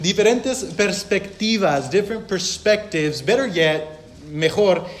Diferentes perspectivas, different perspectives, better yet,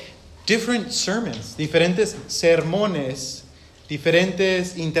 mejor, different sermons, diferentes sermones,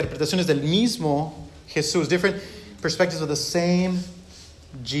 diferentes interpretaciones del mismo Jesús, different perspectives of the same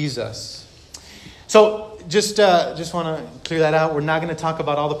Jesus. So just want to clear that out. We're not going to talk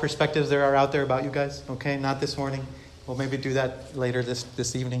about all the perspectives there are out there about you guys, okay? Not this morning. We'll maybe do that later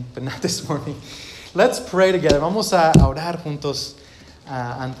this evening, but not this morning. Let's pray together. Vamos a orar juntos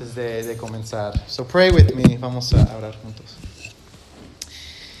antes de comenzar. So pray with me. Vamos a orar juntos.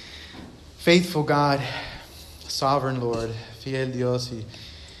 Faithful God, sovereign Lord, fiel Dios y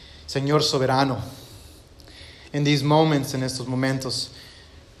Señor soberano. In these moments, en estos momentos,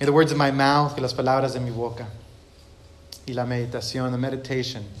 may the words of my mouth, que las palabras de mi boca, y la meditación, the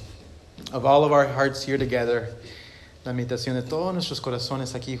meditation of all of our hearts here together, la meditación de todos nuestros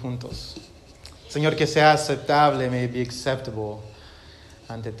corazones aquí juntos. Señor, que sea aceptable, may it be acceptable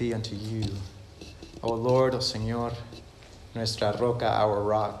ante ti, unto you. Oh Lord, oh Señor, nuestra roca, our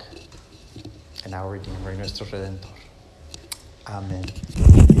rock, and our Redeemer, nuestro Redentor. Amen.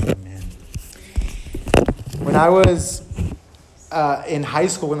 Amen. When I was in high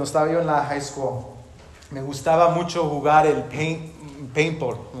school, cuando estaba yo en la high school, me gustaba mucho jugar el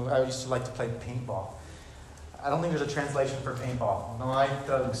paintball. I used to like to play paintball. I don't think there's a translation for paintball. No hay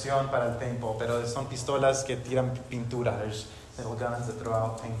traducción para el paintball, pero son pistolas que tiran pintura. There's little guns that throw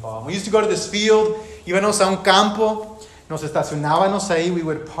out paintball. We used to go to this field, íbamos a un campo, nos estacionábamos ahí, we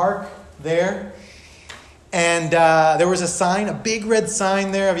would park there. And there was a sign, a big red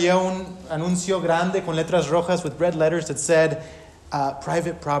sign there. Había un anuncio grande con letras rojas with red letters that said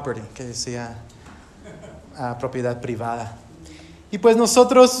private property, que decía propiedad privada. Y pues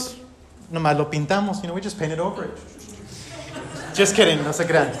nosotros nomás lo pintamos, we just painted over it. Just kidding, no se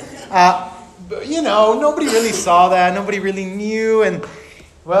crean. But, nobody really saw that. Nobody really knew. And,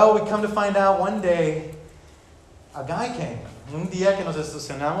 well, we come to find out one day, a guy came. Un día que nos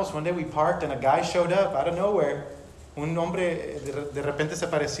estacionamos, one day we parked and a guy showed up out of nowhere. Un hombre de repente se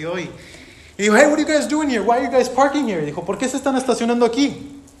apareció y dijo, hey, what are you guys doing here? Why are you guys parking here? Dijo, ¿por qué se están estacionando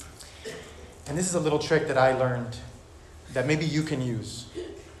aquí? And this is a little trick that I learned that maybe you can use,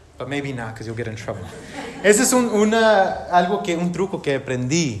 but maybe not because you'll get in trouble. Ese es un truco que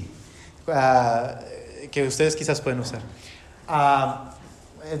aprendí que ustedes quizás pueden usar.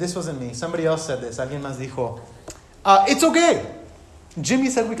 This wasn't me. Somebody else said this. Alguien más dijo, it's okay. Jimmy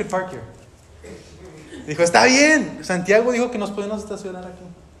said we could park here. Dijo, está bien. Santiago dijo que nos podemos estacionar aquí.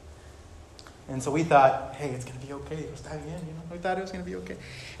 And so we thought, hey, it's going to be okay. Dijo, está bien. We thought it was going to be okay.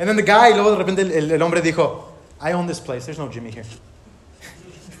 And then the guy, luego de repente el hombre dijo, I own this place. There's no Jimmy here.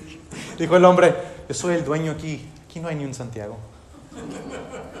 Dijo el hombre, yo soy el dueño aquí. Aquí no hay ni un Santiago.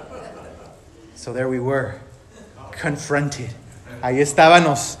 So there we were, confronted. Ahí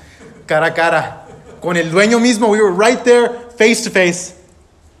estábamos, cara a cara, con el dueño mismo. We were right there, face to face,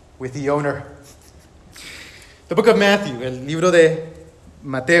 with the owner. The book of Matthew, el libro de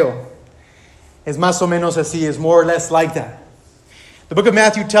Mateo, es más o menos así, is more or less like that. The book of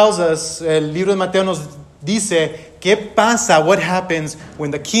Matthew tells us, el libro de Mateo nos dice, ¿qué pasa? What happens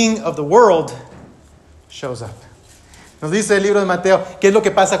when the king of the world shows up? Nos dice el libro de Mateo, ¿qué es lo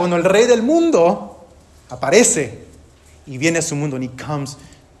que pasa cuando el rey del mundo aparece y viene a su mundo and he comes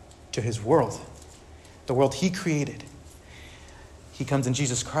to his world, the world he created? He comes in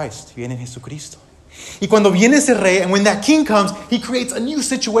Jesus Christ, viene en Jesucristo. Y cuando viene ese rey, and when that king comes, he creates a new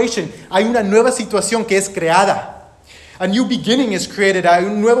situation. Hay una nueva situación que es creada. A new beginning is created. Hay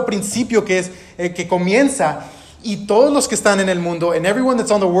un nuevo principio que comienza. Y todos los que están en el mundo, and everyone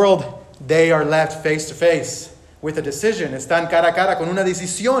that's on the world, they are left face to face with a decision. Están cara a cara con una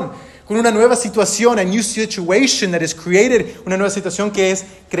decisión, con una nueva situación, a new situation that is created, una nueva situación que es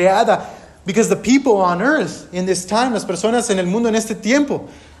creada. Because the people on earth in this time, las personas en el mundo en este tiempo,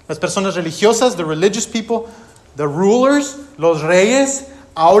 las personas religiosas, the religious people, the rulers, los reyes,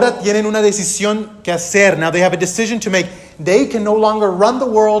 ahora tienen una decisión que hacer. Now they have a decision to make. They can no longer run the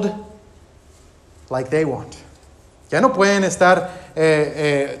world like they want. Ya no pueden estar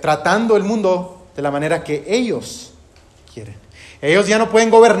tratando el mundo de la manera que ellos quieren. Ellos ya no pueden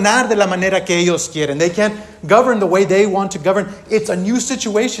gobernar de la manera que ellos quieren. They can't govern the way they want to govern. It's a new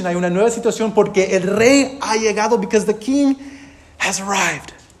situation. Hay una nueva situación porque el rey ha llegado, because the king has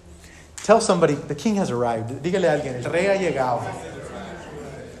arrived. Tell somebody, the king has arrived. Dígale a alguien, el rey ha llegado.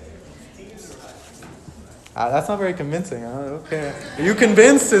 That's not very convincing. Okay. Are you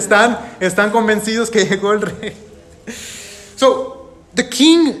convinced? ¿Están convencidos que llegó el rey? So, the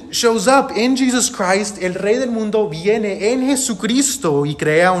king shows up in Jesus Christ. El rey del mundo viene en Jesucristo y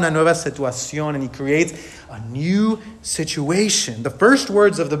crea una nueva situación, and he creates a new situation. The first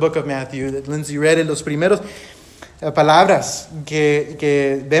words of the book of Matthew that Lindsay read, los primeros palabras que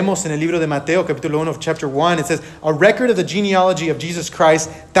vemos en el libro de Mateo, capítulo 1 of chapter 1, it says, a record of the genealogy of Jesus Christ,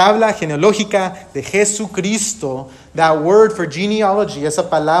 tabla genealógica de Jesucristo. That word for genealogy, esa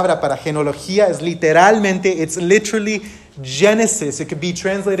palabra para genealogía es literalmente, it's literally Genesis. It could be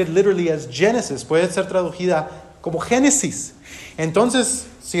translated literally as Genesis. Puede ser traducida como Génesis. Entonces,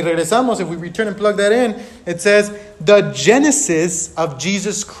 si regresamos, if we return and plug that in, it says, the Genesis of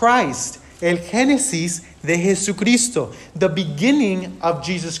Jesus Christ. El Génesis de Jesucristo. The beginning of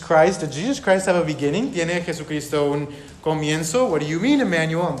Jesus Christ. Does Jesus Christ have a beginning? ¿Tiene Jesucristo un comienzo? What do you mean,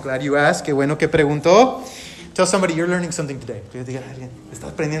 Emmanuel? I'm glad you asked. Qué bueno que preguntó. Tell somebody you're learning something today.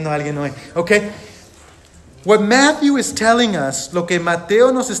 Estás aprendiendo alguien hoy. Okay? What Matthew is telling us, lo que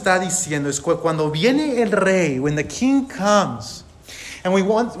Mateo nos está diciendo es que cuando viene el rey, when the king comes, and when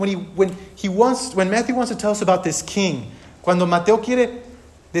Matthew wants to tell us about this king, cuando Mateo quiere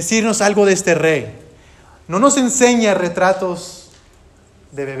decirnos algo de este rey, no nos enseña retratos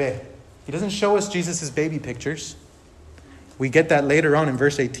de bebé. He doesn't show us Jesus' baby pictures. We get that later on in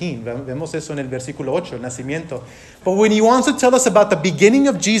verse 18. Vemos eso en el versículo 8, el nacimiento. But when he wants to tell us about the beginning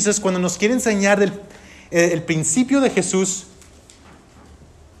of Jesus, cuando nos quiere enseñar el principio de Jesús,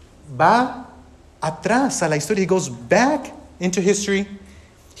 va atrás a la historia. He goes back into history.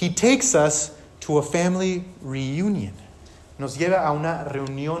 He takes us to a family reunion. Nos lleva a una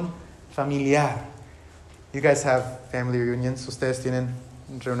reunión familiar. You guys have family reunions? ¿Ustedes tienen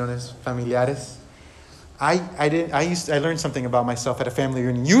reuniones familiares? I learned something about myself at a family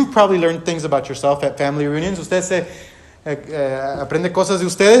reunion. You probably learned things about yourself at family reunions. ¿Ustedes aprende cosas de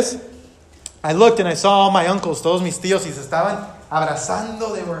ustedes? I looked and I saw all my uncles, todos mis tíos, y se estaban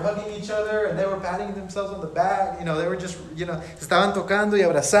abrazando. They were hugging each other and they were patting themselves on the back. They were just, se estaban tocando y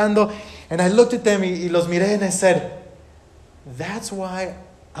abrazando. And I looked at them y los miré and I said, that's why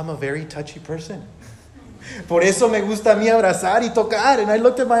I'm a very touchy person. Por eso me gusta a mí abrazar y tocar. And I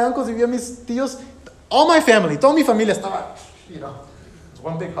looked at my uncles y vi a mis tíos. All my family, toda mi familia estaba, it's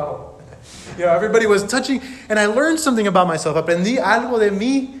one big huddle. Everybody was touching. And I learned something about myself. Aprendí algo de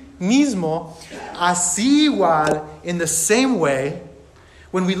mí mismo. Así igual, in the same way,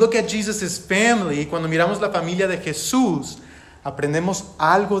 when we look at Jesus' family, cuando miramos la familia de Jesús, aprendemos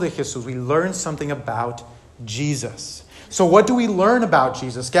algo de Jesús. We learn something about Jesus. So what do we learn about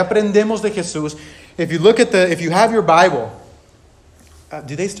Jesus? ¿Qué aprendemos de Jesús? If you have your Bible,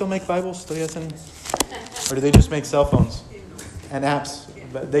 do they still make Bibles? Or do they just make cell phones and apps?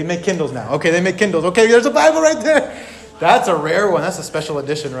 They make Kindles now. Okay, they make Kindles. Okay, there's a Bible right there. That's a rare one. That's a special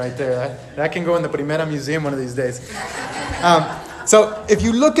edition right there. That can go in the Primera Museum one of these days. So if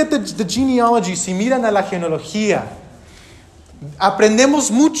you look at the genealogy, si miran a la genealogía,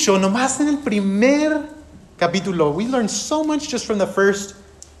 aprendemos mucho nomás en el primer capítulo. We learned so much just from the first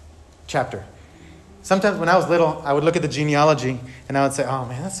chapter. Sometimes when I was little, I would look at the genealogy and I would say, oh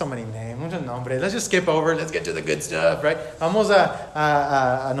man, that's so many names. Muchos nombres. Let's just skip over. Let's get to the good stuff, right? Vamos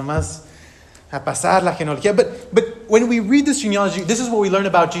a nomás a pasar la genealogía. But when we read this genealogy, this is what we learn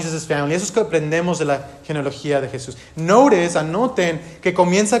about Jesus' family. Eso es que aprendemos de la genealogía de Jesús. Anoten que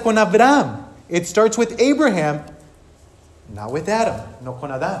comienza con Abraham. It starts with Abraham, not with Adam, no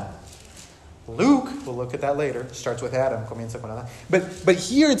con Adán. Luke, we'll look at that later, starts with Adam, comienza con Adán. But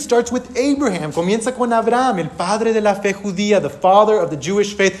here it starts with Abraham, comienza con Abraham, el padre de la fe judía, the father of the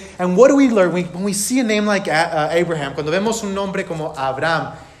Jewish faith. And what do we learn? When we see a name like Abraham, cuando vemos un nombre como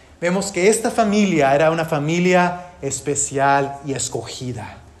Abraham, vemos que esta familia era una familia especial y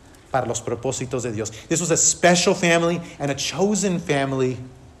escogida para los propósitos de Dios. This was a special family and a chosen family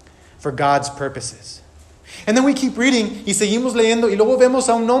for God's purposes. And then we keep reading y seguimos leyendo y luego vemos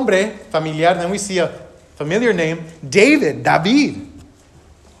a un nombre familiar. Then we see a familiar name, David. David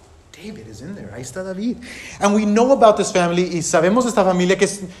is in there. Ahí está David. And we know about this family y sabemos de esta familia que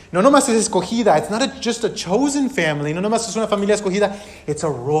no nomás es escogida. It's not just a chosen family. No nomás es una familia escogida. It's a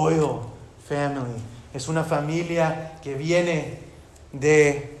royal family. Es una familia que viene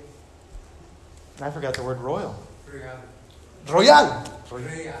de... I forgot the word royal. Royal.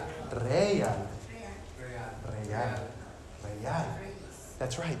 Real.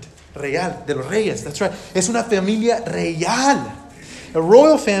 That's right. Real. De los reyes. That's right. Es una familia real. A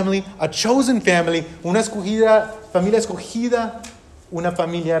royal family, a chosen family, una familia escogida, una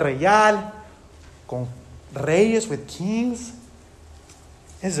familia real, con reyes, with kings.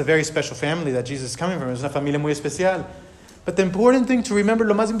 This is a very special family that Jesus is coming from. Es una familia muy especial. But the important thing to remember,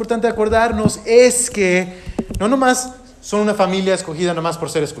 lo más importante de acordarnos es que no nomás son una familia escogida nomás por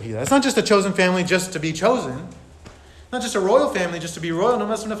ser escogida. It's not just a chosen family just to be chosen. Not just a royal family just to be royal.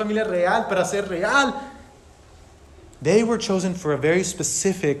 Nomás una familia real para ser real. They were chosen for a very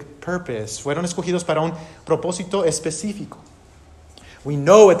specific purpose. Fueron escogidos para un propósito específico. We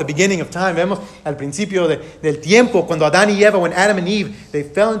know at the beginning of time, vemos al principio del tiempo, cuando Adán y Eva, when Adam and Eve, they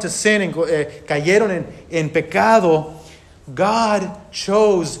fell into sin and cayeron en pecado, God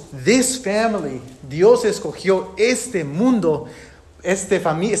chose this family. Dios escogió este mundo, esta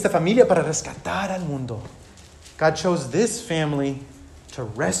familia para rescatar al mundo. God chose this family to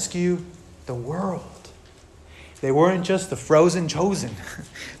rescue the world. They weren't just the frozen chosen.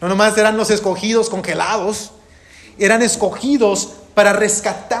 No nomás eran los escogidos congelados. Eran escogidos para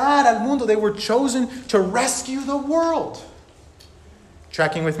rescatar al mundo. They were chosen to rescue the world.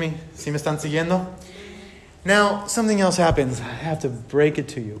 Tracking with me? ¿Sí me están siguiendo? Now, something else happens. I have to break it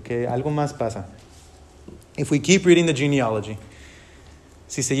to you, okay? Algo más pasa. If we keep reading the genealogy,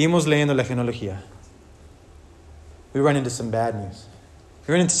 si seguimos leyendo la genealogía, we run into some bad news.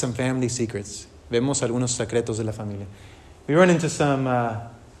 We run into some family secrets. Vemos algunos secretos de la familia. We run into some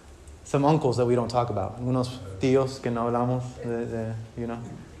uncles that we don't talk about. Algunos tíos que no hablamos you know.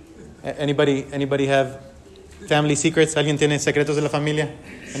 Anybody have family secrets? ¿Alguien tiene secretos de la familia?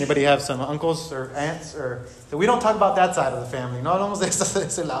 Anybody have some uncles or aunts? We don't talk about that side of the family. No hablamos de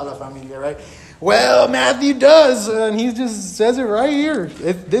ese lado de la familia, right? Well, Matthew does, and he just says it right here.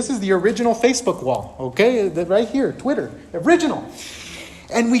 This is the original Facebook wall, okay? Right here, Twitter, original.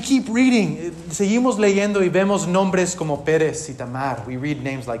 And we keep reading. Seguimos leyendo y vemos nombres como Pérez y Tamar. We read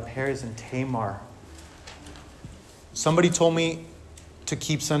names like Perez and Tamar. Somebody told me to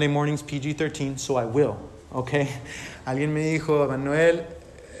keep Sunday mornings PG-13, so I will. Okay? Alguien me dijo, Manuel,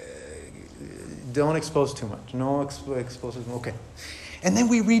 don't expose too much. No expose. Okay. And then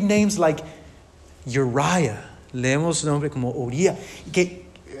we read names like Uriah. Leemos nombre como Uriah.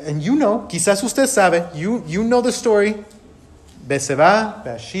 And you know, quizás usted sabe, you know the story. Bathsheba,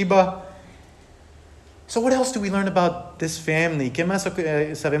 Bathsheba. So what else do we learn about this family? ¿Qué más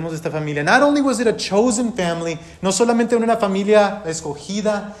sabemos de esta familia? Not only was it a chosen family, no solamente una familia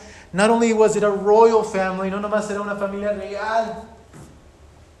escogida, not only was it a royal family, no nomás era una familia real,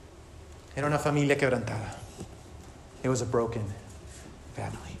 era una familia quebrantada. It was a broken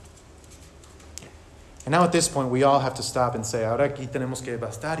family. And now at this point, we all have to stop and say, ahora aquí tenemos que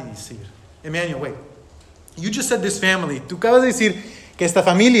bastar y decir, Emmanuel, wait. You just said this family. Tú acabas de decir que esta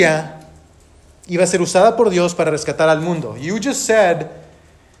familia iba a ser usada por Dios para rescatar al mundo. You just said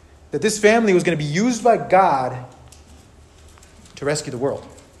that this family was going to be used by God to rescue the world.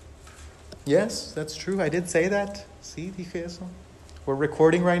 Yes, that's true. I did say that. Sí, dije eso. We're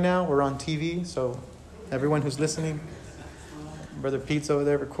recording right now. We're on TV. So everyone who's listening, Brother Pete's over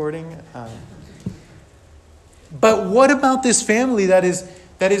there recording. But what about this family that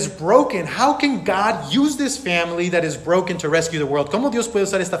is broken? How can God use this family that is broken to rescue the world? ¿Cómo Dios puede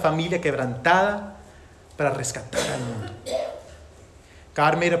usar esta familia quebrantada para rescatar al mundo?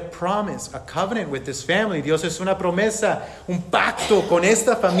 God made a promise, a covenant with this family. Dios es una promesa, un pacto con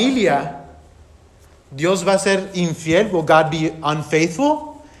esta familia. Dios va a ser infiel. Will God be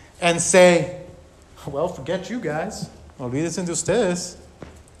unfaithful and say, well, forget you guys. Olvídense de ustedes.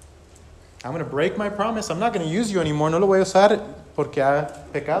 I'm going to break my promise. I'm not going to use you anymore. No lo voy a usar porque ha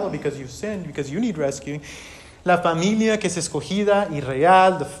pecado, because you've sinned, because you need rescuing. La familia que es escogida y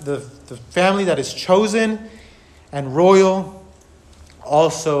real, the family that is chosen and royal,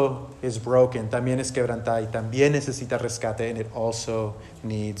 also is broken. También es quebrantada y también necesita rescate, and it also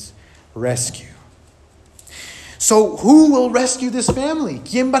needs rescue. So, who will rescue this family?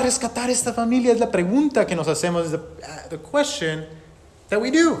 ¿Quién va a rescatar esta familia? Es la pregunta que nos hacemos, the question that we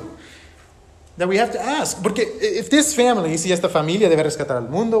do. That we have to ask. Porque if this family, si esta familia debe rescatar al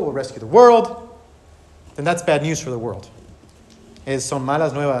mundo, will rescue the world, then that's bad news for the world. Son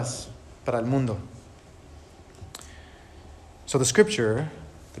malas nuevas para el mundo. So the scripture,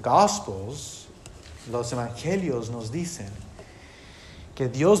 the Gospels, los Evangelios nos dicen que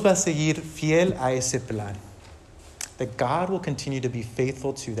Dios va a seguir fiel a ese plan. That God will continue to be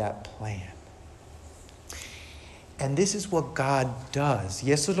faithful to that plan. And this is what God does.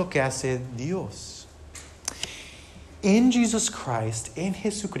 Y eso es lo que hace Dios. In Jesus Christ, en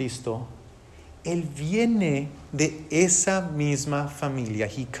Jesucristo, Él viene de esa misma familia.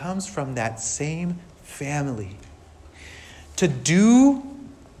 He comes from that same family. To do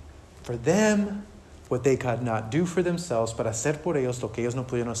for them what they could not do for themselves, para hacer por ellos lo que ellos no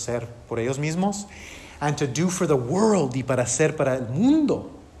pudieron hacer por ellos mismos, and to do for the world, y para hacer para el mundo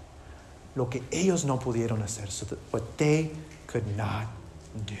lo que ellos no pudieron hacer, so that what they could not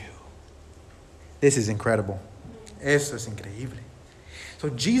do. This is incredible. Eso es increíble. So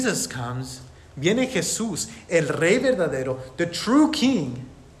Jesus comes, viene Jesús, el Rey verdadero, the true King.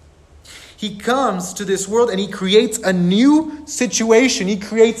 He comes to this world and he creates a new situation. He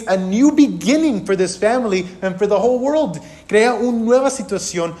creates a new beginning for this family and for the whole world. Crea una nueva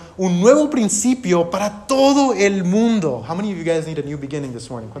situación, un nuevo principio para todo el mundo. How many of you guys need a new beginning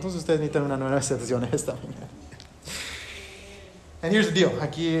this morning? ¿Cuántos de ustedes necesitan una nueva situación esta mañana? And here's the deal.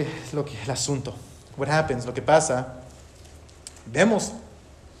 Aquí es el asunto. What happens, lo que pasa, vemos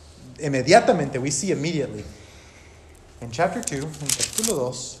inmediatamente, we see immediately, in chapter 2, en capítulo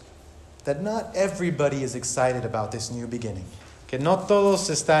 2, that not everybody is excited about this new beginning. Que no todos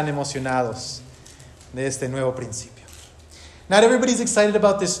están emocionados de este nuevo principio. Not everybody's excited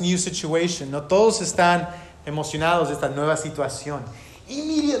about this new situation. No todos están emocionados de esta nueva situación.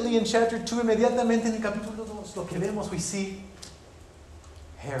 Immediately in chapter 2, inmediatamente en el capítulo 2, lo que vemos, we see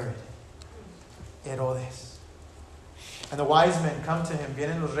Herod, Herodes. And the wise men come to him,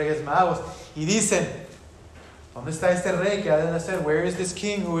 vienen los reyes magos, y dicen, ¿dónde está este rey que ha de nacer? Where is this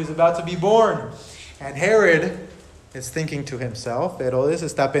king who is about to be born? And Herod is thinking to himself, Herodes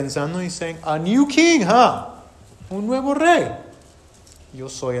está pensando y saying, a new king, huh? Un nuevo rey. Yo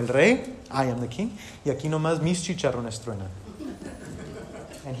soy el rey, I am the king, y aquí nomás mis chicharrones truenan.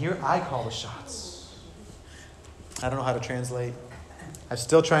 And here I call the shots. I don't know how to translate. I'm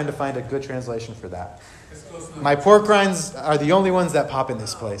still trying to find a good translation for that. My pork rinds are the only ones that pop in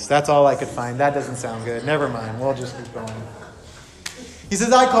this place. That's all I could find. That doesn't sound good. Never mind. We'll just keep going. He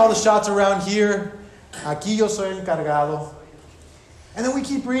says, I call the shots around here. Aquí yo soy el encargado. And then we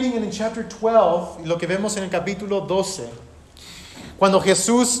keep reading, and in chapter 12, lo que vemos en el capítulo 12, cuando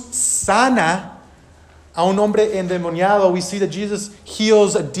Jesús sana a un hombre endemoniado, we see that Jesus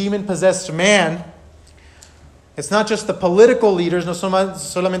heals a demon-possessed man. It's not just the political leaders, no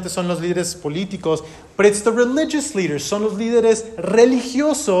solamente son los líderes políticos, but it's the religious leaders, son los líderes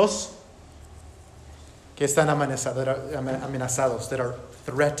religiosos que están amenazados, that are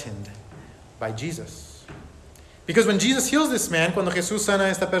threatened by Jesus. Because when Jesus heals this man, cuando Jesús sana a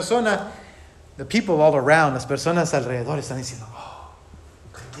esta persona, the people all around, las personas alrededor están diciendo, oh,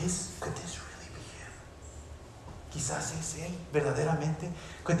 could this really be him? Quizás es él, verdaderamente.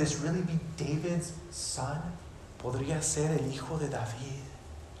 Could this really be David's son? Podría ser el hijo de David.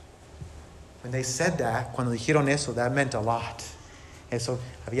 When they said that, cuando dijeron eso, that meant a lot. Eso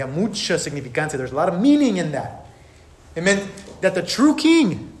había mucha significancia. There's a lot of meaning in that. It meant that the true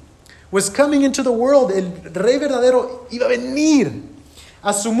king was coming into the world. El rey verdadero iba a venir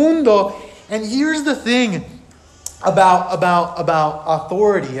a su mundo. And here's the thing about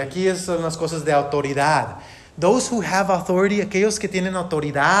authority. Aquí son las cosas de autoridad. Those who have authority, aquellos que tienen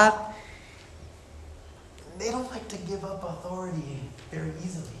autoridad, they don't like to give up authority very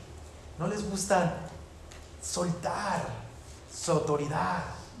easily. No les gusta soltar su autoridad.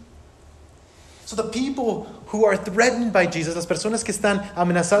 So the people who are threatened by Jesus, las personas que están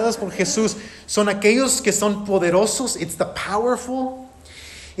amenazadas por Jesús, son aquellos que son poderosos. It's the powerful.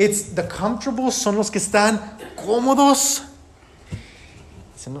 It's the comfortable. Son los que están cómodos.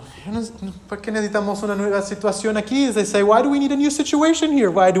 ¿Por qué necesitamos una nueva situación aquí? They say, why do we need a new situation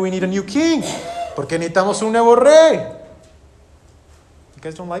here? Why do we need a new king? ¿Por qué necesitamos un nuevo rey? You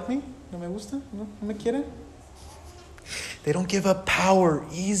guys don't like me? ¿No me gusta? ¿No me quieren? They don't give up power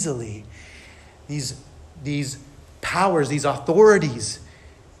easily. These powers, these authorities,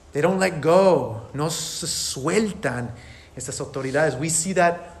 they don't let go. No se sueltan estas autoridades. We see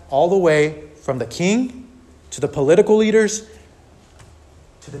that all the way from the king to the political leaders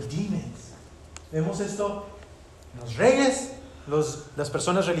to the demons. Vemos esto en los reyes, las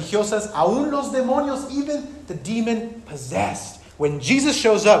personas religiosas, aún los demonios, even the demon-possessed. When Jesus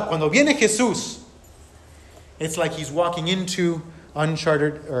shows up, cuando viene Jesús, it's like he's walking into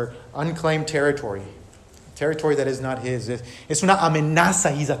uncharted or unclaimed territory that is not his. Es una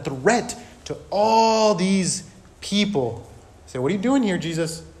amenaza. He's a threat to all these people. Say, what are you doing here,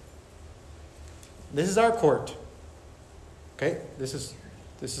 Jesus? This is our court. Okay? This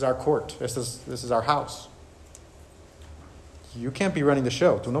is our court. This is our house. You can't be running the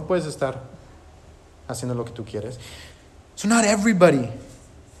show. Tú no puedes estar haciendo lo que tú quieres. So not everybody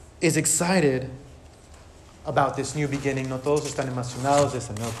is excited about this new beginning. No todos están emocionados de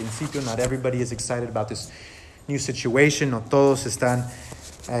este nuevo principio. Not everybody is excited about this new situation. No todos están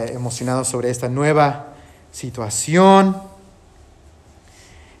emocionados sobre esta nueva situación.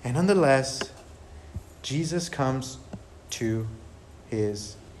 And nonetheless, Jesus comes to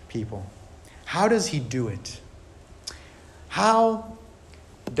his people. How does he do it? How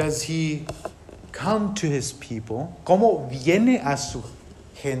does he come to his people? ¿Cómo viene a su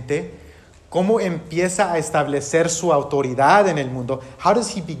gente? ¿Cómo empieza a establecer su autoridad en el mundo? How does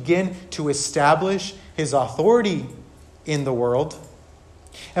he begin to establish his authority in the world?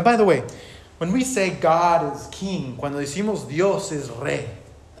 And by the way, When we say God is king, cuando decimos Dios es rey,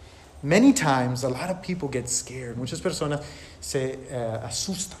 many times a lot of people get scared. Muchas personas se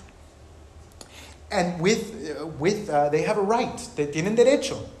asustan. And they have a right. Tienen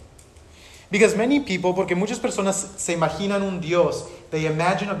derecho. Because many people, porque muchas personas se imaginan un Dios, they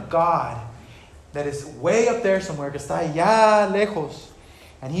imagine a God that is way up there somewhere, que está allá lejos,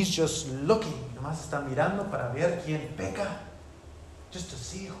 and he's just looking, nomás está mirando para ver quién peca, just to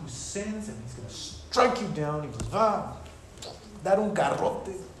see who sins, and he's going to strike you down. He goes, dar un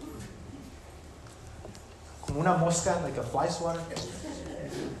garrote, como una mosca, like a fly swatter.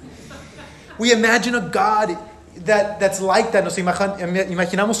 We imagine a God that's like that. Nos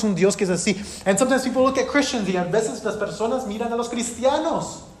imaginamos un Dios que es así. And sometimes people look at Christians, y a veces las personas miran a los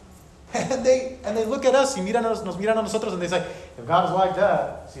cristianos. And they look at us, y nos miran a nosotros, and they say, if God is like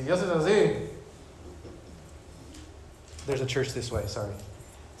that, si Dios es así. There's a church this way, sorry.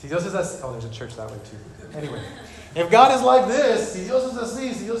 Si Dios es así. Oh, there's a church that way too. Anyway, if God is like this, si Dios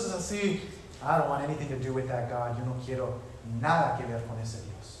es así, I don't want anything to do with that God. Yo no quiero nada que ver con ese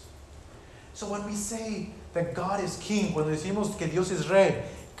Dios. So when we say that God is king, cuando decimos que Dios es rey,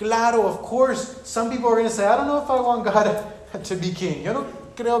 claro, of course, some people are going to say, I don't know if I want God to be king. Yo no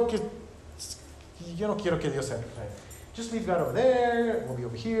quiero que Dios sea rey. Just leave God over there, we'll be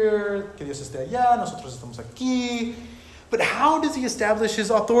over here, que Dios esté allá, nosotros estamos aquí. But how does he establish his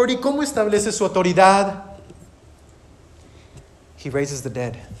authority? ¿Cómo establece su autoridad? He raises the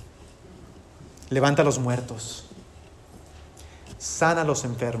dead. Levanta a los muertos. Sana a los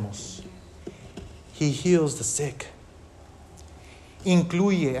enfermos. He heals the sick.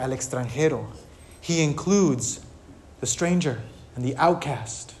 Incluye al extranjero. He includes the stranger and the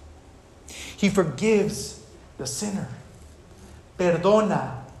outcast. He forgives the sinner.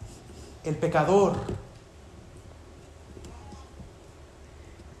 Perdona el pecador.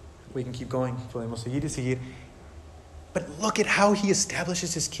 We can keep going. Podemos seguir y seguir. But look at how he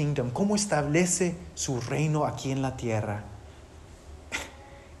establishes his kingdom. Cómo establece su reino aquí en la tierra.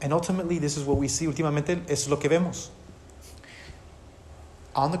 And ultimately, this is what we see. Últimamente, es lo que vemos.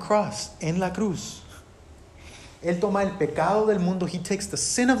 On the cross, en la cruz. Él toma el pecado del mundo. He takes the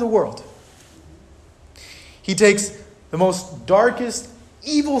sin of the world. He takes the most darkest,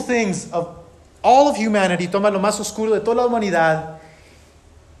 evil things of all of humanity. Toma lo más oscuro de toda la humanidad.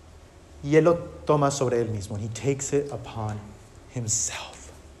 Y él lo toma sobre él mismo. And he takes it upon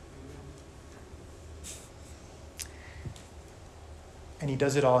himself. And he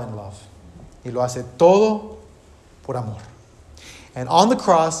does it all in love. Y lo hace todo por amor. And on the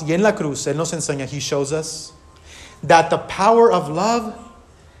cross, y en la cruz, él nos enseña, he shows us that the power of love,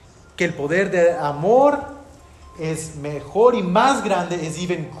 que el poder de amor es mejor y más grande, is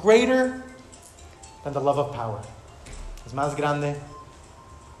even greater than the love of power. Es más grande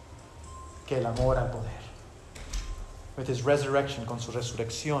que el amor al poder. With his resurrection, con su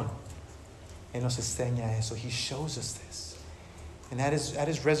resurrección, él nos enseña eso. He shows us this. And at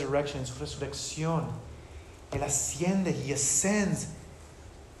his resurrection, su resurrección, él asciende, he ascends,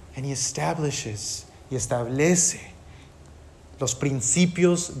 and he establishes, y establece los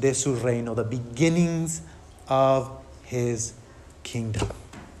principios de su reino, the beginnings of his kingdom.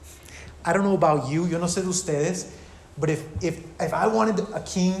 I don't know about you, yo no sé de ustedes, but if I wanted a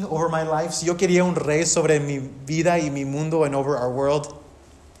king over my life, si yo quería un rey sobre mi vida y mi mundo and over our world,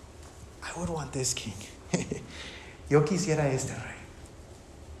 I would want this king. Yo quisiera este rey.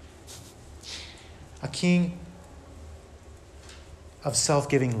 A king of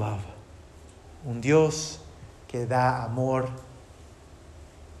self-giving love. Un Dios que da amor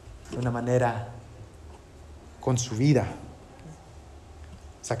de una manera con su vida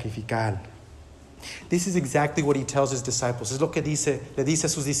sacrificial. This is exactly what he tells his disciples. Es lo que le dice a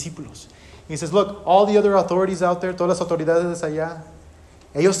sus discípulos. He says, look, all the other authorities out there, todas las autoridades allá,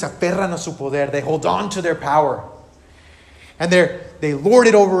 ellos se aferran a su poder. They hold on to their power. And they lord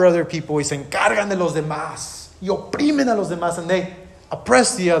it over other people. Y se encargan de los demás. Y oprimen a los demás. And they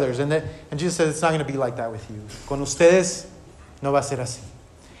oppress the others. And Jesus says, it's not going to be like that with you. Con ustedes no va a ser así.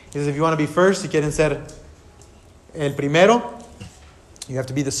 He says, if you want to be first, si quieren ser el primero, you have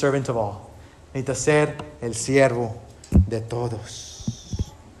to be the servant of all. Necesitas ser el siervo de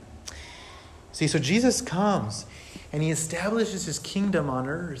todos. See, so Jesus comes and he establishes his kingdom on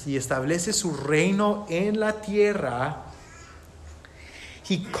earth. Y establece su reino en la tierra.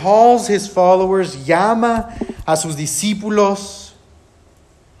 He calls his followers, llama a sus discípulos.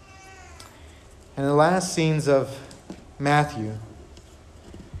 And in the last scenes of Matthew,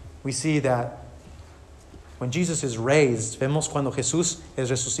 we see that when Jesus is raised, vemos cuando Jesús es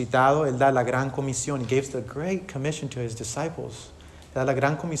resucitado, él da la gran comisión. He gives the great commission to his disciples Le da la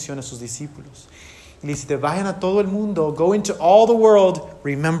gran comisión a sus discípulos. Y le dice, vayan a todo el mundo, go into all the world.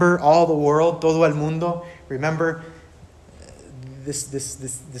 Remember all the world, todo el mundo. Remember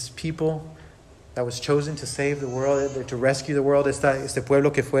this people that was chosen to save the world, to rescue the world. Este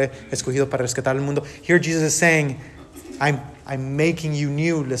pueblo que fue escogido para rescatar el mundo. Here Jesus is saying, I'm making you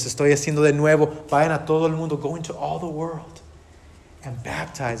new. Les estoy haciendo de nuevo. Vayan a todo el mundo, go into all the world. And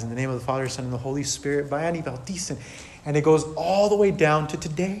baptize in the name of the Father, Son, and the Holy Spirit. Vayan y bauticen. And it goes all the way down to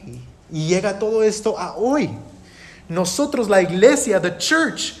today. Y llega todo esto a hoy. Nosotros, la iglesia, the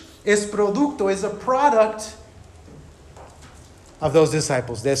church, es producto, is a product of those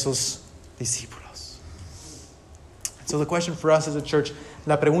disciples, de esos discípulos. And so the question for us as a church,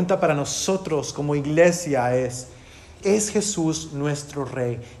 la pregunta para nosotros como iglesia es Jesús nuestro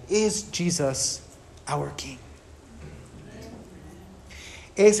Rey? Is Jesus our King?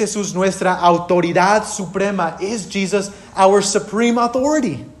 ¿Es Jesús nuestra autoridad suprema? Is Jesus our supreme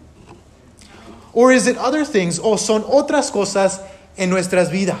authority? Or is it other things? O son otras cosas en nuestras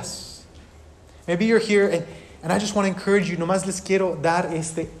vidas? Maybe you're here and I just want to encourage you. Nomás les quiero dar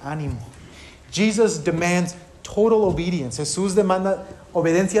este ánimo. Jesus demands total obedience. Jesús demanda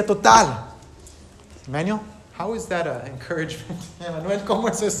obediencia total. Emmanuel, how is that an encouragement? Emmanuel, ¿cómo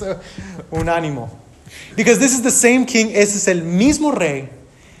es eso un ánimo? Because this is the same king. Ese es el mismo rey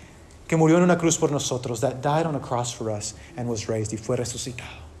que murió en una cruz por nosotros, that died on a cross for us and was raised y fue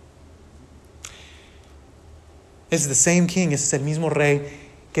resucitado. This is the same king. Ese es el mismo rey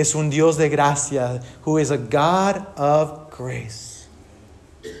que es un Dios de gracia, who is a God of grace.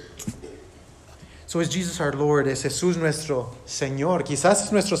 So is Jesus our Lord? Es Jesús nuestro Señor? Quizás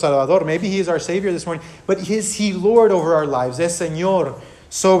es nuestro Salvador. Maybe He is our Savior this morning. But is He Lord over our lives? Es Señor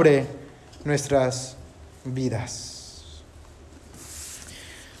sobre nuestras vidas.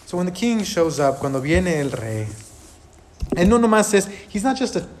 So when the king shows up, cuando viene el rey, él no nomás es, he's not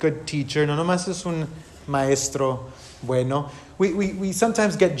just a good teacher, no nomás es un maestro bueno. We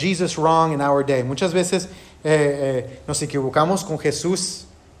sometimes get Jesus wrong in our day. Muchas veces nos equivocamos con Jesús.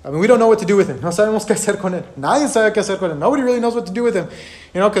 I mean, we don't know what to do with him. No sabemos qué hacer con él. Nadie sabe qué hacer con él. Nobody really knows what to do with him.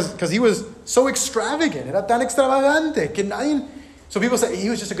 You know, because he was so extravagant. Era tan extravagante que nadie... So people say, he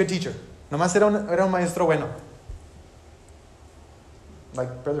was just a good teacher. Nomás era un maestro bueno.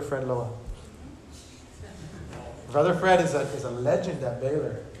 Like Brother Fred Loa. Brother Fred is a legend at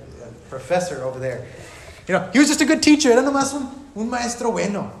Baylor. A professor over there. You know, he was just a good teacher. Era nomás un maestro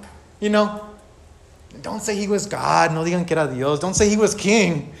bueno. You know, don't say he was God. No digan que era Dios. Don't say he was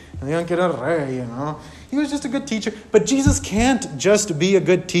king. No digan que era rey, you know. He was just a good teacher. But Jesus can't just be a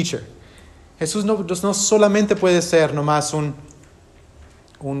good teacher. Jesús no solamente puede ser nomás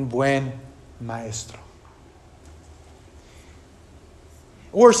un buen maestro.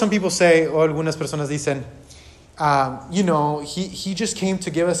 Or some people say, o algunas personas dicen, you know, he just came to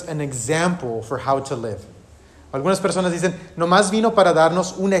give us an example for how to live. Algunas personas dicen, nomás vino para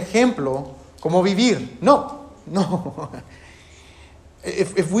darnos un ejemplo cómo vivir. No.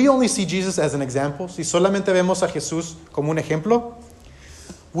 If we only see Jesus as an example, si solamente vemos a Jesús como un ejemplo,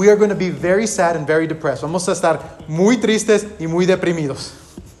 we are going to be very sad and very depressed. Vamos a estar muy tristes y muy deprimidos.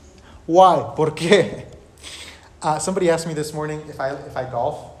 Why? ¿Por qué? Somebody asked me this morning if I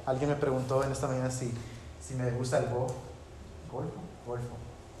golf. Alguien me preguntó en esta mañana si me gusta el golf. Golfo.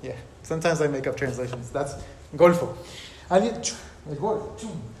 Yeah. Sometimes I make up translations. That's golfo. El golf.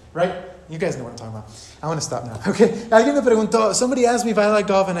 Right? You guys know what I'm talking about. I want to stop now. Okay. Alguien me preguntó. Somebody asked me if I like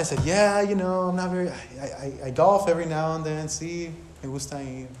golf, and I said, yeah, you know, I'm not very. I golf every now and then. Sí, me gusta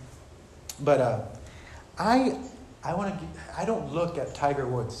ir. But I don't look at Tiger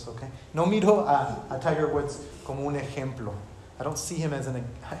Woods, okay? No miro a Tiger Woods como un ejemplo. I don't see him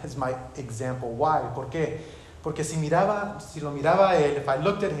as my example. Why? ¿Por qué? Porque si lo miraba él, if I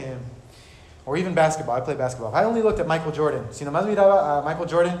looked at him, or even basketball, I play basketball. If I only looked at Michael Jordan, si nomás miraba a Michael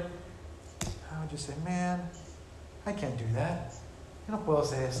Jordan, I would just say, man, I can't do that. Yo no puedo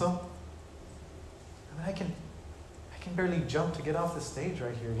hacer eso. I mean, I can barely jump to get off the stage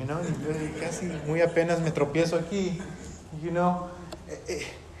right here, you know? Casi muy apenas me tropiezo aquí, you know?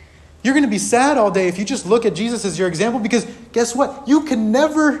 You're going to be sad all day if you just look at Jesus as your example, because guess what? You can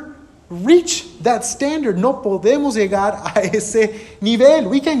never reach that standard. No podemos llegar a ese nivel.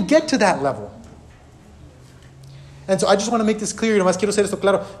 We can't get to that level. And so I just want to make this clear. Nomás quiero hacer esto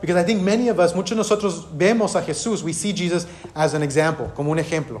claro, because I think many of us, muchos de nosotros vemos a Jesús. We see Jesus as an example, como un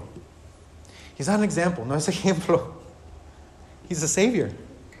ejemplo. He's not an example, no es ejemplo. He's the Savior.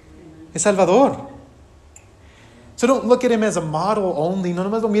 Es Salvador. So don't look at him as a model only. No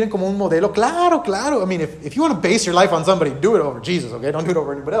nomás lo miren como un modelo. Claro, claro. I mean, if you want to base your life on somebody, do it over Jesus, okay? Don't do it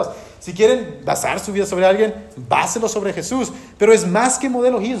over anybody else. Si quieren basar su vida sobre alguien, báselo sobre Jesús. Pero es más que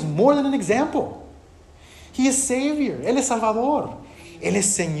modelo. He is more than an example. He is Savior. Él es Salvador. Él es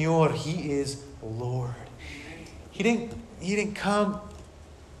Señor. He is Lord. He didn't come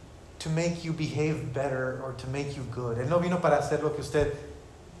to make you behave better or to make you good. Él no vino para hacer lo que usted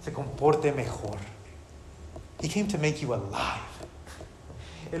se comporte mejor. He came to make you alive.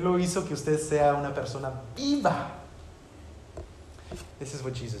 Él lo hizo que usted sea una persona viva. This is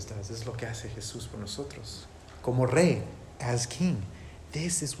what Jesus does. This es lo que hace Jesús por nosotros. Como rey, as king.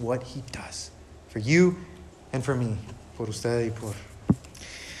 This is what he does for you and for me. Por usted y por...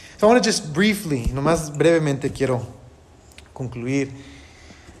 So I want to just briefly, nomás brevemente quiero concluir.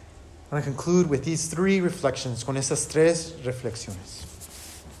 I want to conclude with these three reflections, con estas tres reflexiones.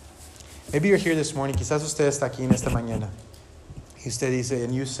 Maybe you're here this morning, quizás usted está aquí en esta mañana. Y usted dice,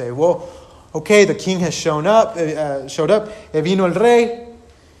 and you say, well, okay, the king has showed up, vino el rey,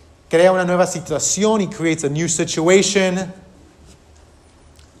 crea una nueva situación, he creates a new situation.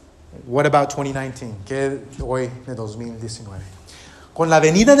 What about 2019? ¿Qué hoy de 2019? Con la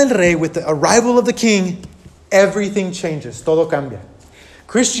venida del rey, with the arrival of the king, everything changes, todo cambia.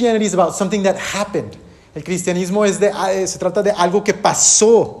 Christianity is about something that happened. El cristianismo se trata de algo que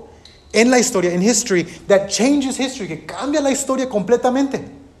pasó en la historia, in history, that changes history, que cambia la historia completamente.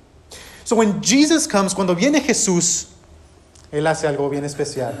 So when Jesus comes, cuando viene Jesús, Él hace algo bien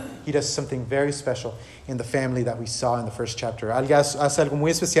especial. He does something very special in the family that we saw in the first chapter. Hace algo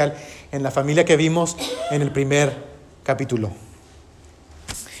muy especial en la familia que vimos en el primer capítulo.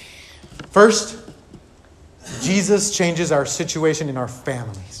 First, Jesus changes our situation in our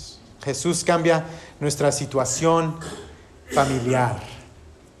families. Jesús cambia nuestra situación familiar.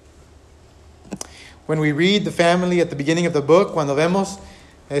 When we read the family at the beginning of the book, cuando vemos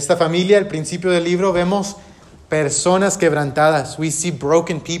esta familia, al principio del libro, vemos personas quebrantadas. We see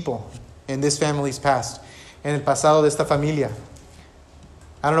broken people in this family's past. En el pasado de esta familia.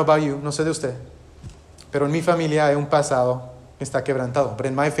 I don't know about you, no sé de usted. Pero en mi familia hay un pasado que está quebrantado. But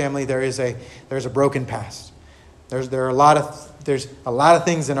in my family there's a broken past. There's a lot of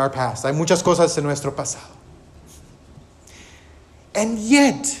things in our past. Hay muchas cosas en nuestro pasado. And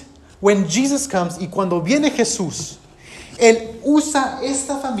yet, when Jesus comes, y cuando viene Jesús, Él usa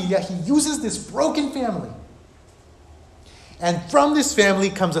esta familia, He uses this broken family. And from this family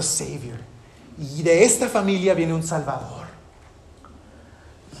comes a Savior. Y de esta familia viene un Salvador.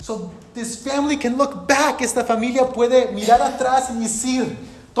 So this family can look back. Esta familia puede mirar atrás y decir,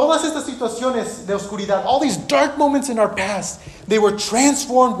 todas estas situaciones de oscuridad, all these dark moments in our past, they were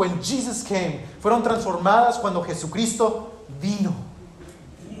transformed when Jesus came. Fueron transformadas cuando Jesucristo vino.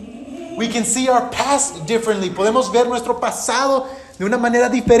 We can see our past differently. Podemos ver nuestro pasado de una manera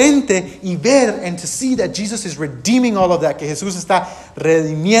diferente y ver and to see that Jesus is redeeming all of that. Que Jesús está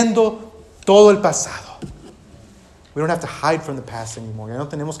redimiendo todo el pasado. We don't have to hide from the past anymore. Ya no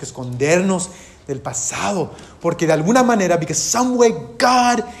tenemos que escondernos del pasado. Porque de alguna manera, because some way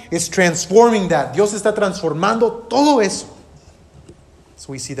God is transforming that. Dios está transformando todo eso.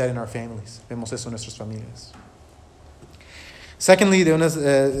 So we see that in our families. Vemos eso en nuestras familias. Secondly,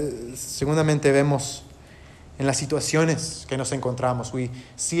 segundamente vemos en las situaciones que nos encontramos. We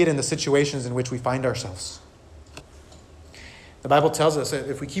see it in the situations in which we find ourselves. The Bible tells us,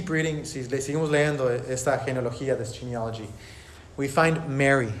 if we keep reading, si seguimos leyendo esta genealogía, this genealogy, we find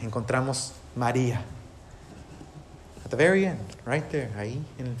Mary, encontramos María. At the very end, right there, ahí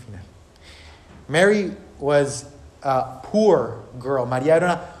en el final. Mary was a poor girl. María era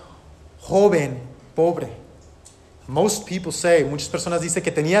una joven pobre. Most people say, muchas personas dicen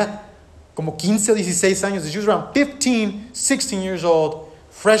que tenía como 15 o 16 años. She was around 15, 16 years old,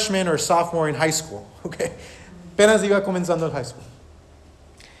 freshman or sophomore in high school. Okay. Apenas iba comenzando el high school.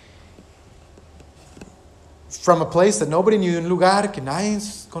 From a place that nobody knew, un lugar que nadie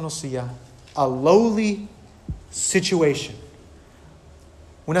conocía, a lowly situation.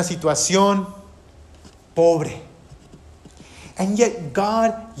 Una situación pobre. And yet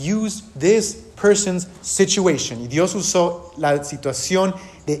God used this person's situation. Y Dios usó la situación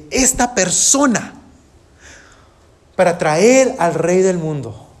de esta persona para traer al rey del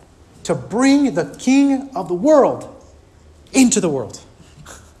mundo. To bring the king of the world into the world.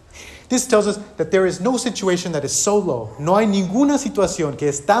 This tells us that there is no situation that is so low. No hay ninguna situación que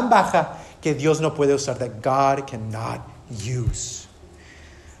es tan baja que Dios no puede usar, that God cannot use.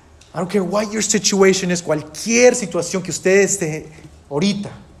 I don't care what your situation is, cualquier situación que usted esté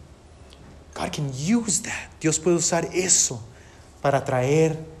ahorita. God can use that. Dios puede usar eso para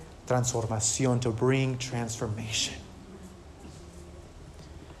traer transformación, to bring transformation.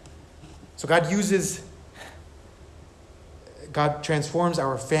 So God transforms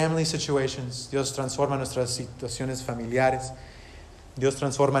our family situations. Dios transforma nuestras situaciones familiares. Dios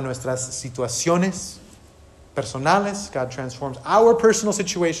transforma nuestras situaciones personales. God transforms our personal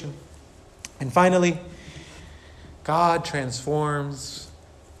situation. And finally, God transforms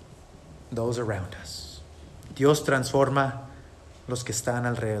those around us. Dios transforma los que están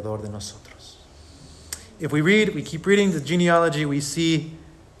alrededor de nosotros. If we keep reading the genealogy, we see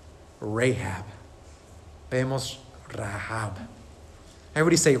Rahab. Vemos Rahab.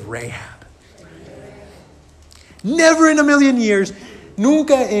 Everybody say Rahab. Never in a million years,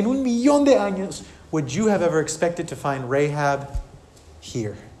 nunca en un millón de años, would you have ever expected to find Rahab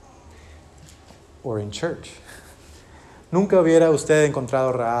here or in church. Nunca hubiera usted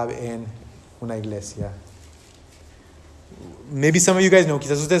encontrado Rahab en una iglesia. Maybe some of you guys know,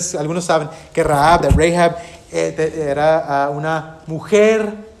 quizás ustedes, algunos saben que Rahab era una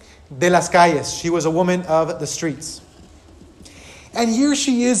mujer de las calles. She was a woman of the streets. And here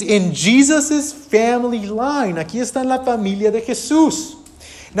she is in Jesus' family line. Aquí está en la familia de Jesús.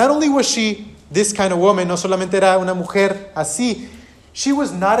 Not only was she this kind of woman, no solamente era una mujer así, she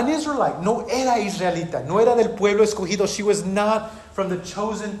was not an Israelite. No era israelita. No era del pueblo escogido. She was not from the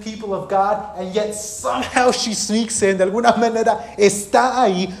chosen people of God. And yet somehow she sneaks in. De alguna manera está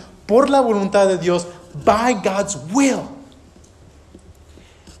ahí por la voluntad de Dios, by God's will.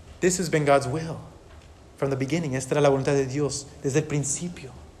 This has been God's will from the beginning. Esta era la voluntad de Dios desde el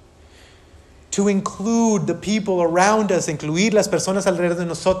principio. To include the people around us, incluir las personas alrededor de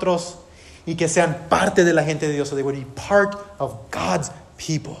nosotros y que sean parte de la gente de Dios, so they would be part of God's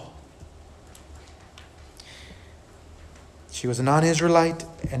people. She was a non-Israelite,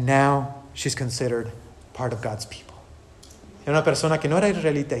 and now she's considered part of God's people. Era una persona que no era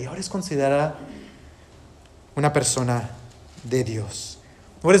israelita y ahora es considerada una persona de Dios.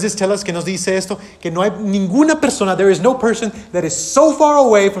 What does this tell us? ¿Qué nos dice esto? Que no hay ninguna persona, there is no person that is so far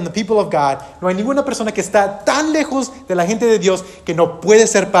away from the people of God. No hay ninguna persona que está tan lejos de la gente de Dios que no puede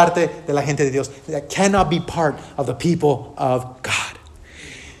ser parte de la gente de Dios. That cannot be part of the people of God.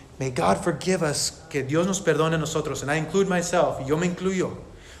 May God forgive us, que Dios nos perdone a nosotros, and I include myself, y yo me incluyo.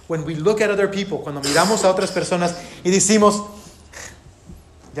 When we look at other people, cuando miramos a otras personas y decimos,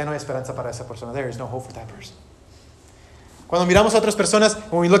 ya no hay esperanza para esa persona. There is no hope for that person. Cuando miramos a otras personas,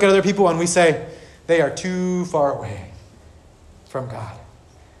 when we look at other people and we say, they are too far away from God.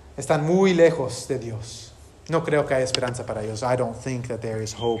 Están muy lejos de Dios. No creo que haya esperanza para ellos. I don't think that there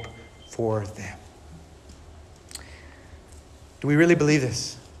is hope for them. Do we really believe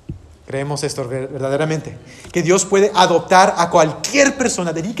this? Creemos esto verdaderamente. Que Dios puede adoptar a cualquier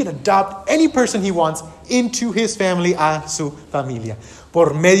persona, that He can adopt any person He wants into His family, a su familia,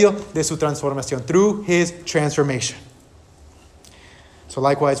 por medio de su transformación, through His transformation. So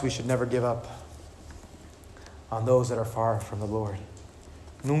likewise, we should never give up on those that are far from the Lord.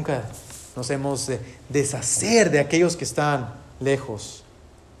 Nunca nos hemos de deshacer de aquellos que están lejos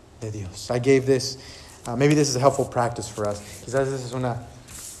de Dios. I gave this, maybe this is a helpful practice for us. Quizás esa es una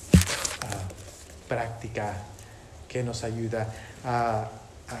práctica que nos ayuda. A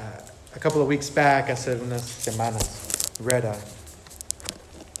couple of weeks back, hace unas semanas, read a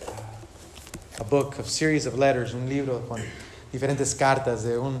book, a series of letters, un libro con diferentes cartas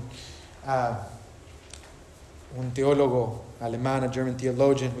de un teólogo alemán, a German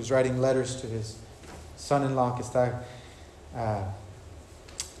theologian, who's writing letters to his son-in-law, que está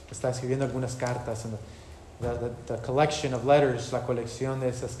escribiendo algunas cartas. And the collection of letters, la colección de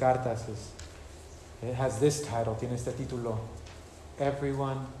esas cartas, it has this title, tiene este título,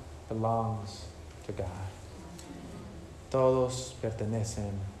 Everyone Belongs to God. Todos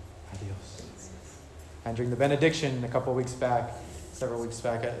pertenecen a Dios. And during the benediction several weeks back,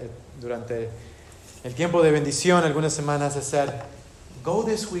 durante el tiempo de bendición, algunas semanas, I said, go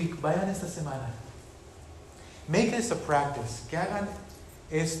this week, vayan esta semana. Make this a practice. Que hagan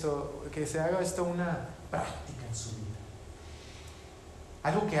esto, que se haga esto una práctica en su vida.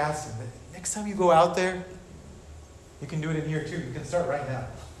 Algo que hacen. Next time you go out there, you can do it in here too. You can start right now.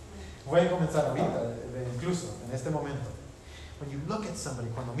 Voy a comenzar ahorita, incluso en este momento. When you look at somebody,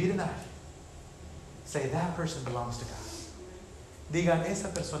 cuando miren a alguien, say, that person belongs to God. Digan, esa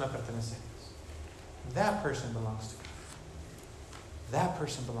persona pertenece a Dios. That person belongs to God. That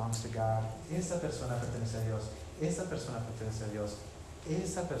person belongs to God. Esa persona pertenece a Dios. Esa persona pertenece a Dios.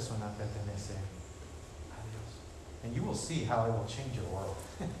 Esa persona pertenece a Dios. And you will see how it will change your world.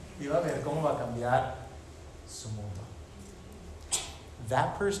 Y va a ver cómo va a cambiar su mundo.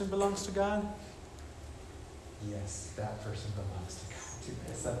 That person belongs to God? Yes, that person belongs to God.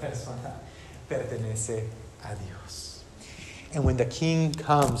 Esa persona pertenece a Dios. And when the king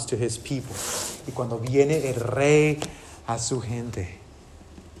comes to his people, y cuando viene el rey a su gente,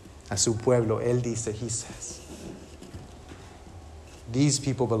 a su pueblo, él dice, he says, these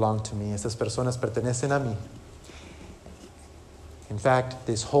people belong to me. Estas personas pertenecen a mí. In fact,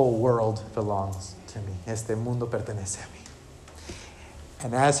 this whole world belongs to me. Este mundo pertenece a mí.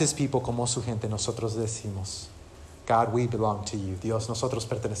 And as his people, como su gente, nosotros decimos, God, we belong to you. Dios, nosotros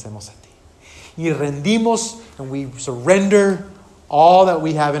pertenecemos a ti. Y rendimos, and we surrender all that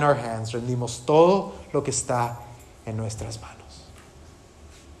we have in our hands. Rendimos todo lo que está en nuestras manos.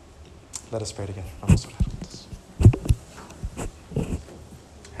 Let us pray together. Vamos a orar juntos.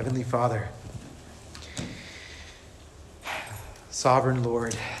 Heavenly Father, Sovereign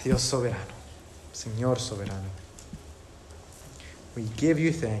Lord, Dios soberano, Señor soberano, we give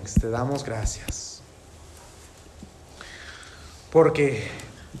you thanks, te damos gracias, porque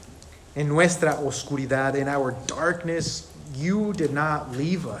en nuestra oscuridad, in our darkness, you did not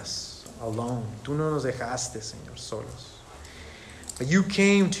leave us alone. Tú no nos dejaste, Señor, solos. But you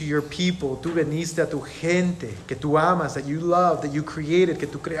came to your people, tú veniste a tu gente, que tú amas, that you love, that you created, que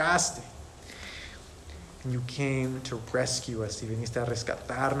tú creaste. And you came to rescue us, y viniste a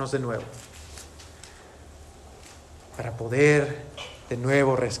rescatarnos de nuevo, para poder de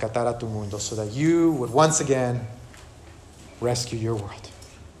nuevo rescatar a tu mundo, so that you would once again rescue your world.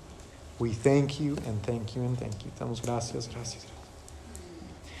 We thank you and thank you and thank you. Damos gracias, gracias.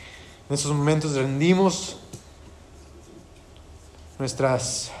 En estos momentos rendimos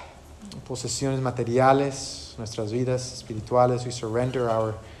nuestras posesiones materiales, nuestras vidas espirituales. We surrender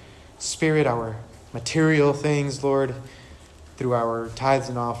our spirit, our material things, Lord, through our tithes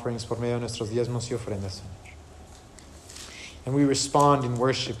and offerings, por medio de nuestros diezmos y ofrendas, Señor. And we respond in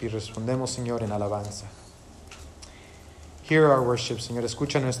worship, y respondemos, Señor, en alabanza. Hear our worship, Señor.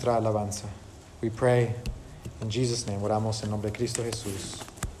 Escucha nuestra alabanza. We pray in Jesus' name. Oramos en nombre de Cristo Jesús.